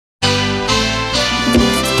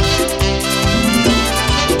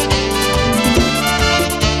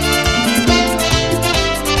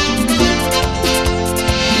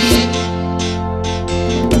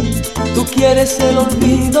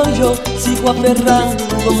yo sigo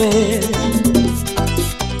aferrándome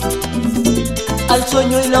al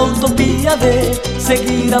sueño y la utopía de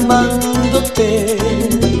seguir amándote.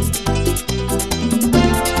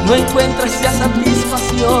 No encuentro esa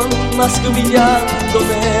satisfacción más que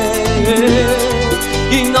humillándome.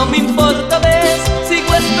 Y no me importa, ves,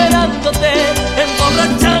 sigo esperándote,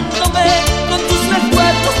 emborrachándome con tus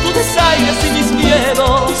recuerdos, tus desaires y mis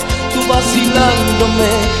miedos. Tú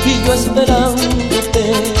vacilándome y yo esperándote.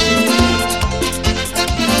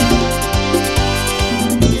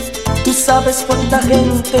 Tú sabes cuánta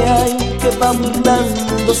gente hay que va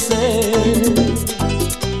burlándose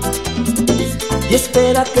y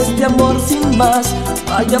espera que este amor sin más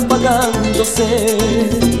vaya apagándose.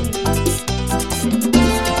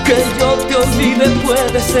 Que yo te olvide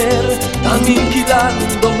puede ser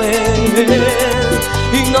aniquilándome.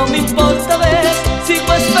 Y no me importa, ves,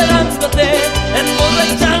 sigo esperándote,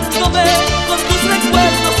 emborrachándome con tus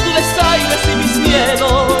recuerdos, tus desaires y mis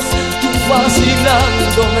miedos. Tú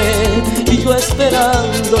vacilándome y yo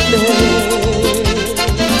esperándote.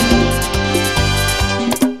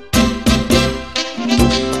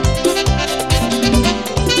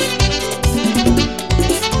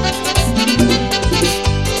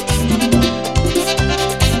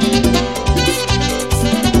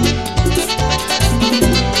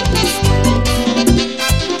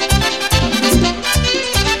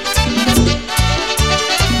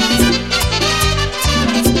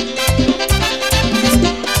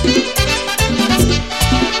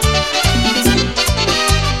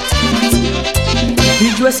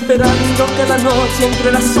 Esperando que la noche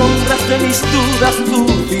entre las sombras de mis dudas tu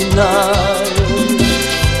final.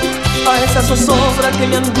 A esa zozobra que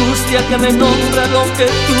me angustia, que me nombra lo que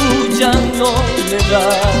tú ya no me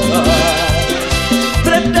das.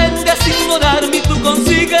 Pretendes ignorarme y tú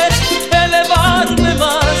consigues elevarme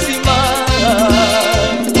más y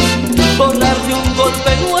más. Borrar de un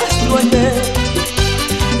golpe nuestro ayer,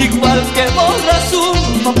 igual que borras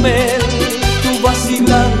un papel.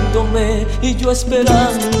 Vacilándome y yo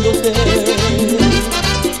esperándote.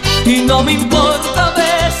 Y no me importa,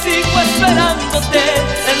 ves, sigo esperándote,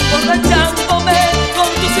 emborrachándome con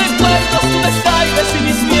tus recuerdos, tus desaires y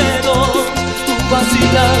mis miedos. Tú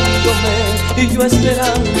vacilándome y yo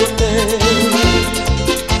esperándote.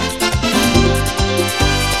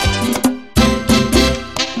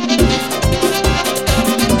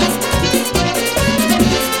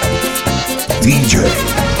 DJ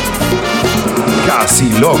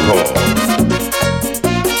Kazzyloko.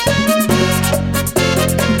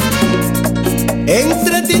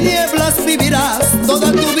 Entre tinieblas vivirás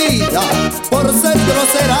toda tu vida, por ser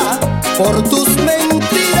grosera, por tus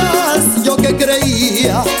mentiras. Yo que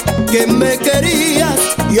creía que me querías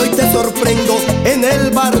y hoy te sorprendo en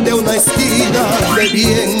el bar de una esquina,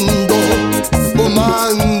 bebiendo,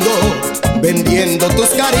 fumando, vendiendo tus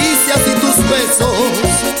caricias y tus besos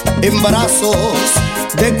en brazos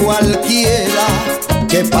de cualquiera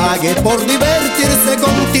que pague por divertirse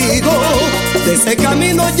contigo. De ese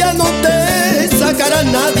camino ya no te sacará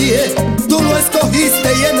nadie, tú lo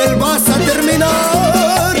escogiste y en él vas a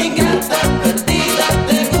terminar. Ingrata, perdida,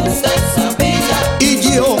 te gusta esa vida y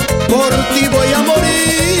yo por ti voy a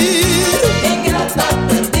morir. Ingrata,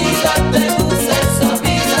 perdida, te gusta esa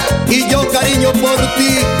vida y yo, cariño, por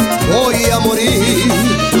ti voy a morir.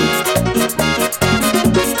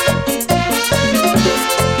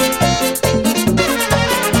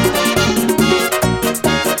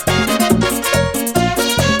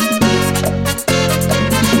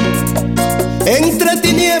 Entre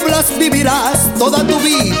tinieblas vivirás toda tu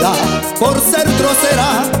vida, por ser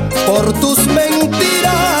grosera, por tus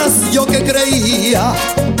mentiras. Yo que creía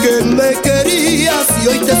que me querías y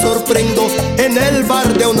hoy te sorprendo en el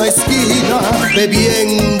bar de una esquina,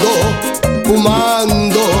 bebiendo,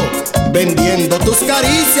 fumando, vendiendo tus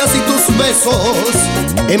caricias y tus besos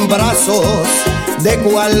en brazos de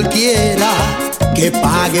cualquiera que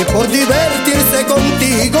pague por divertirse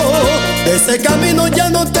contigo. De ese camino ya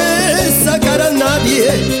no te sacará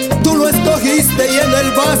nadie, tú lo escogiste y en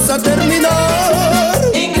él vas a terminar.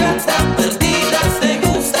 Ingrata, perdida, te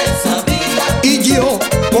gusta esa vida y yo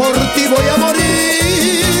por ti voy a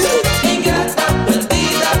morir. Ingrata,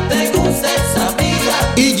 perdida, te gusta esa vida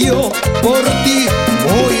y yo por ti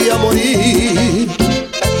voy a morir.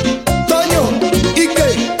 Toño, ¿y qué?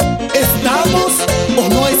 ¿Estamos o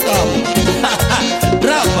no estamos?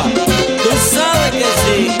 Rafa, tú sabes que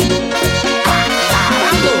sí.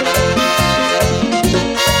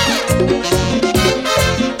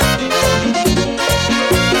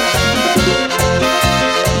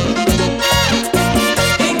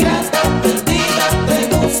 Ingrata, perdida, te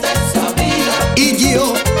gusta esa vida y yo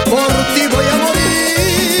por ti voy a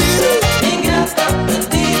morir.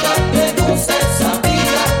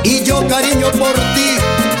 cariño por ti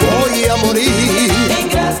voy a morir.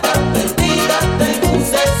 Ingrata, perdida, te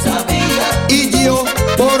gusta esa vida. Y yo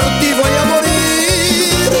por ti voy a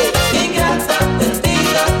morir. Ingrata,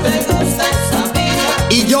 perdida, te gusta esa vida.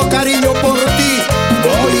 Y yo cariño por ti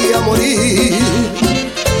voy a morir.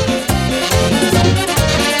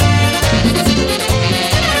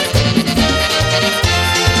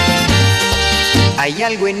 Hay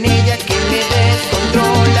algo en ella que me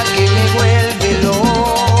descontrola, que me vuelve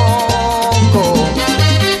loco.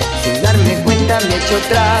 Sin darme cuenta me he hecho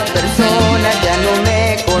otra persona, ya no me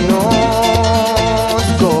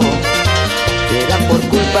conozco. Será por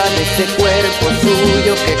culpa de ese cuerpo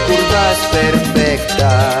suyo, que curvas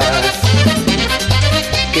perfectas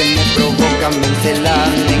que me provocan, me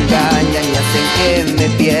encelan, me engañan y hacen que me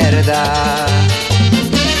pierda.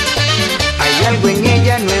 Hay algo en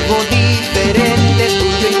ella nuevo, diferente,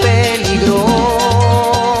 tuyo y peligroso.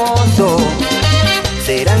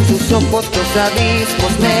 Serán sus ojos los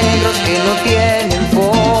abismos negros que no tienen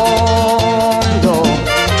fondo.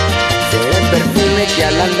 Será el perfume que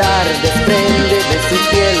al andar desprende de su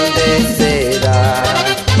piel de seda.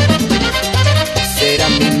 Será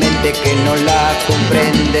mi mente que no la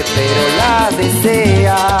comprende pero la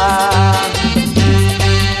desea.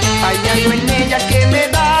 Hay algo en ella que me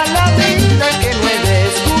da la vida, que no he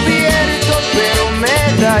descubierto pero me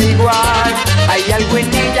da igual. Hay algo en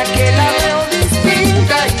ella que la veo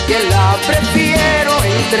distinta y que la prefiero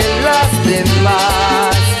entre las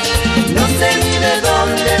demás. No sé ni de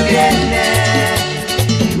dónde viene,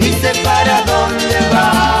 ni sé para dónde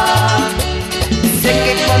va. Sé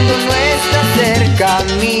que cuando no está cerca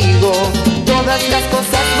amigo, todas las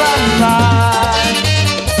cosas van mal.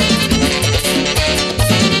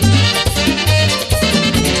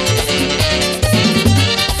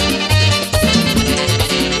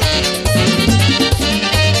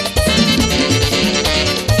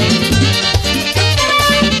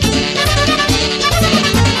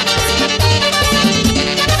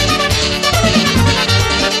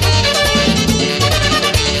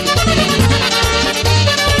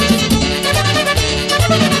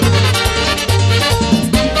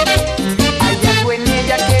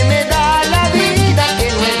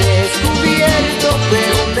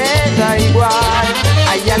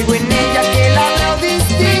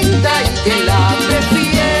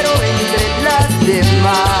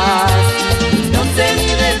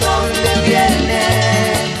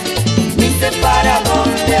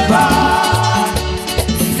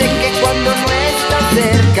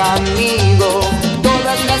 Amigo,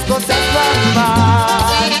 todas las cosas van mal.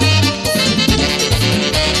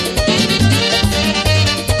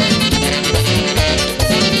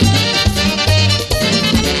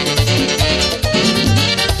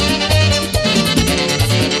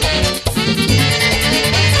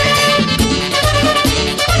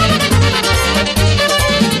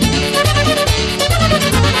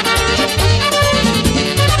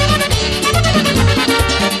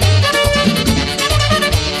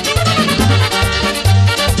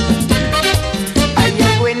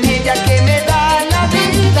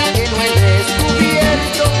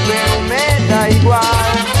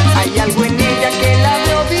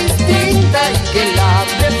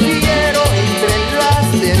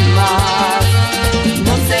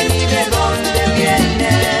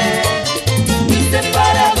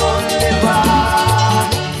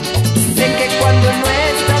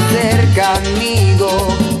 Amigo,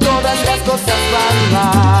 todas las cosas van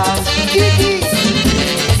mal.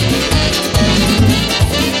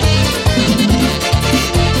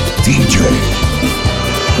 DJ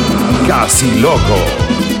Kazzyloko.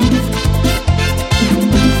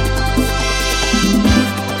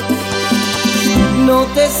 No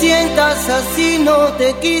te sientas así, no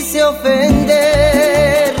te quise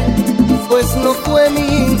ofender, pues no fue mi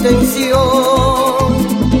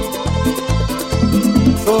intención.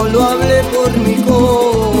 Solo hablé por mi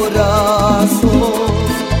corazón.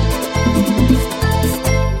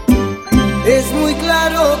 Es muy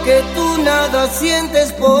claro que tú nada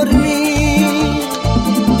sientes por mí.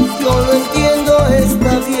 Yo lo entiendo,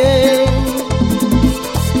 está bien,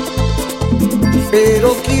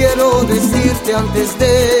 pero quiero decirte antes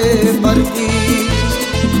de partir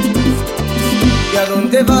que a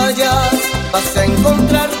donde vayas vas a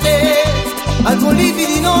encontrarte algo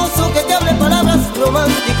libidinoso que te hable palabras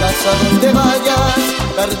románticas. A donde vayas,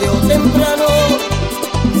 tarde o temprano,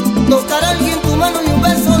 tocar a alguien tu mano y un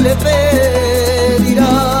beso le pedirás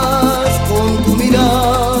con tu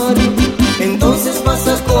mirar. Entonces vas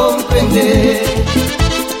a comprender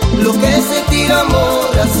lo que es sentir amor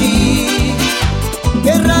así.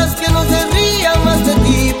 Querrás que no se ría más de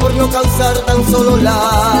ti por no causar tan solo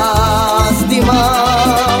lástima.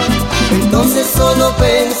 entonces solo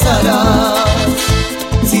pensarás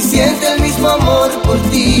si siente el mismo amor por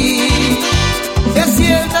ti. Si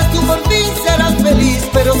aciertas tú por fin serás feliz,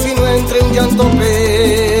 pero si no entre un llanto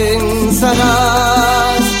pensarás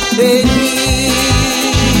en mí.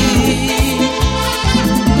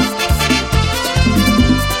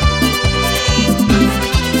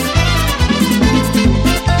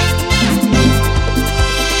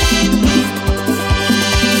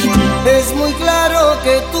 Es muy claro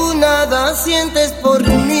que tú nada sientes por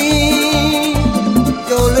mí,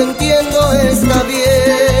 yo lo entiendo, está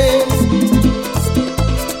bien,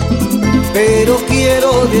 pero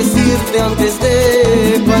quiero decirte antes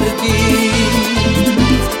de partir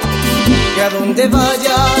que a donde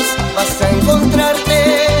vayas vas a encontrarte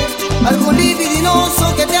algo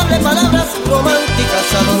libidinoso que te hable palabras románticas.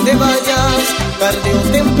 A donde vayas, tarde o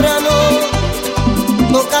temprano,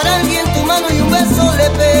 tocará alguien tu mano y un beso le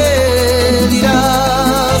pedirás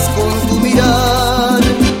con tu mirar.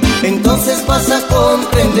 Entonces vas a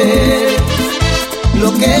comprender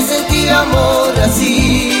lo que es sentir amor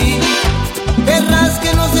así. Querrás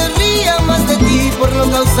que no se ría más de ti por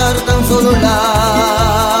no causar tan solo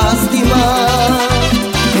lástima.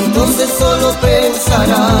 Entonces solo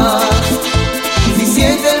pensarás si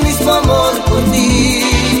siente el mismo amor por ti.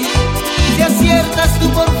 Si aciertas tú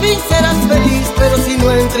por fin serás feliz, pero si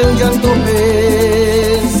no entre un llanto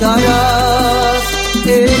pensarás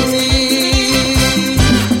en mí.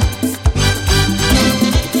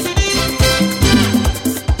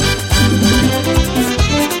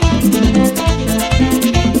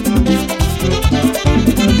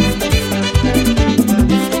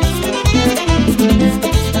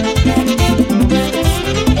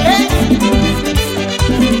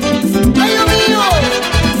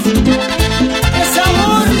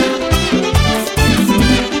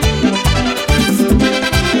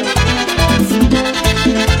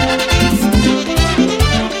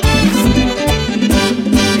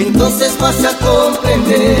 Entonces vas a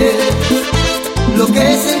comprender lo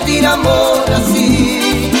que es sentir amor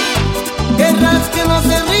así. Querrás que no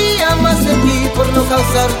se ría más de ti por no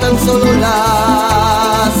causar tan solo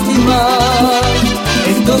lástima.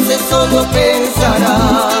 Entonces solo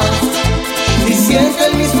pensarás si siente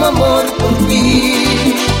el mismo amor por ti.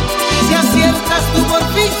 Si aciertas tú por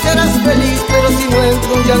fin serás feliz, pero si no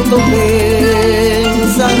entra un llanto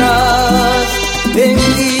pensarás en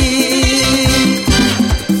ti.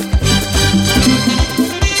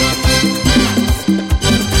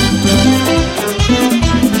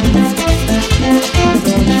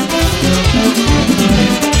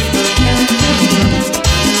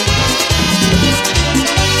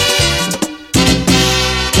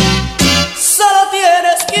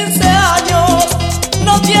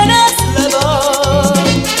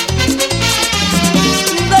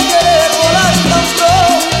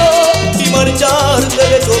 Marcharte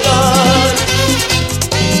de todo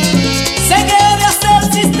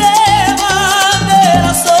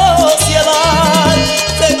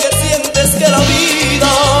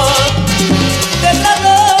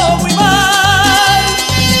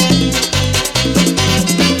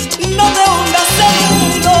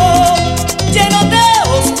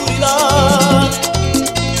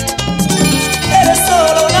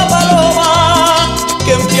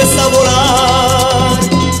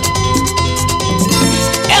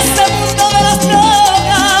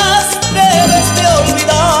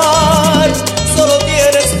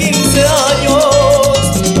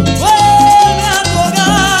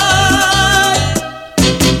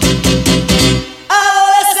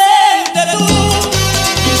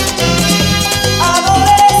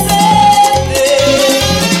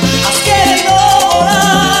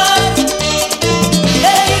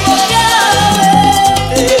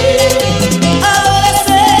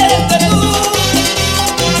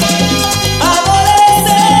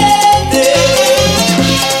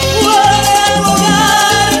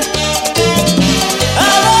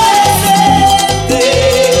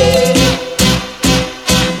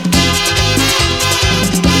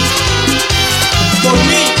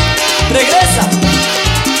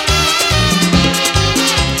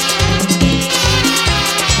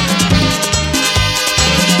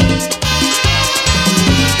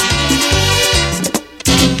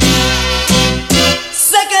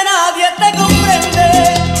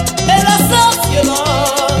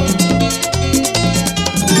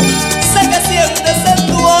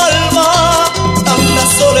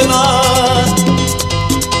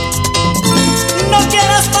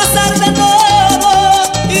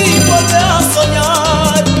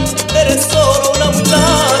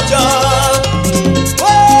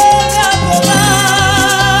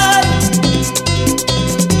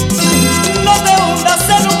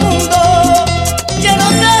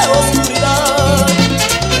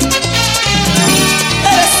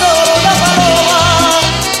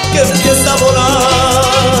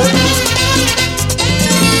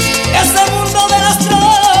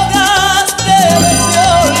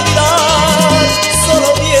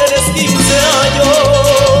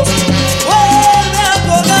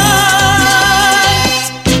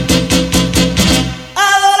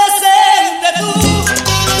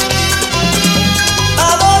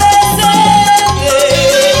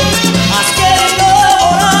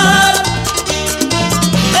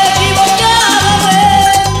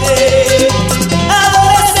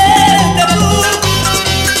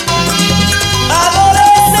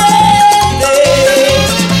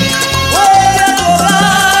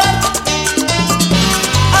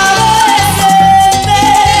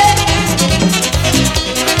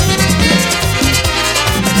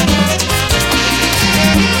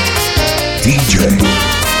DJ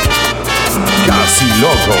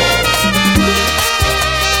Kazzyloko.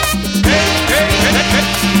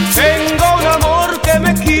 Tengo un amor que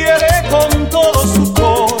me quiere con todo su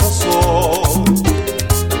corazón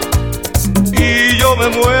y yo me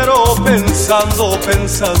muero pensando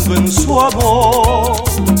en su amor.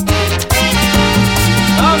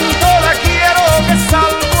 Tanto la quiero que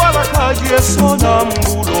salgo a la calle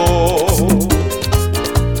sonámbulo.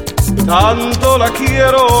 Tanto la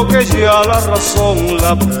quiero que ya la razón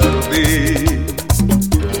la perdí.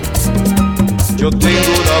 Yo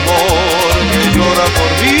tengo un amor que llora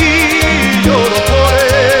por mí, lloro por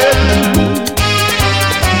él.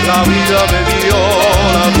 La vida me dio,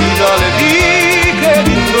 la vida le di, qué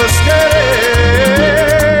lindo es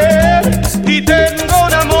querer. Y tengo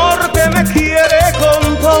un amor que me quiere con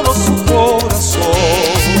todo su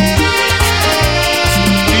corazón.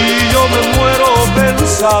 Y yo me muero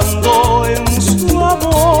pensando en su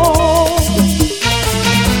amor.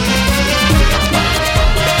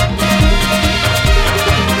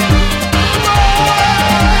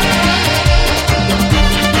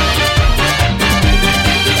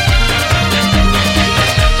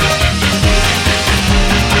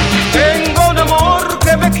 Tengo un amor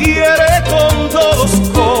que me quiere con todo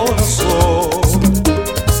su corazón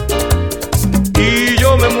y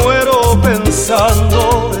yo me muero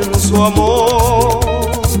pensando en su amor.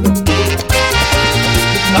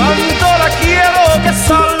 Tanto la quiero que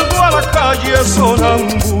salgo a la calle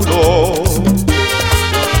sonámbulo.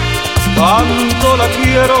 Tanto la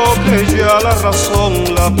quiero que ya la razón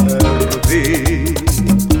la perdí.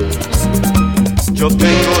 Yo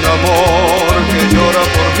tengo un amor que llora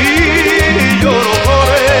por mí, lloro por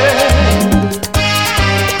él.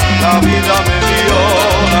 La vida me dio,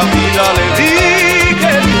 la vida le di,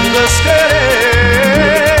 qué lindo es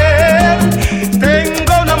querer.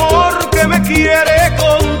 Tengo un amor que me quiere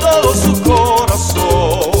con todo su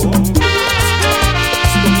corazón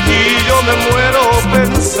y yo me muero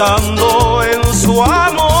pensando en su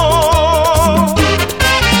amor.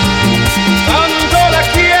 Tanto la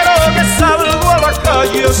quiero que salgo a la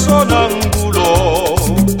calle sonámbulo.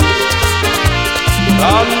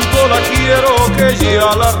 Tanto la quiero que ya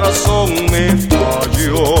la razón me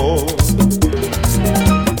falló.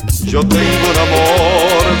 Yo tengo un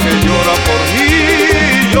amor que llora por mí,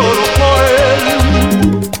 lloro por él.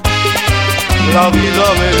 La vida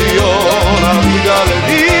me dio, la vida le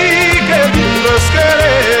di, qué lindo es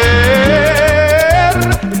querer.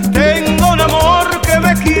 Tengo un amor que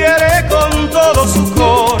me quiere con todo su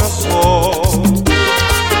corazón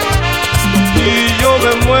y yo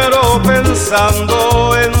me muero pensando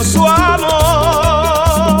en su amor.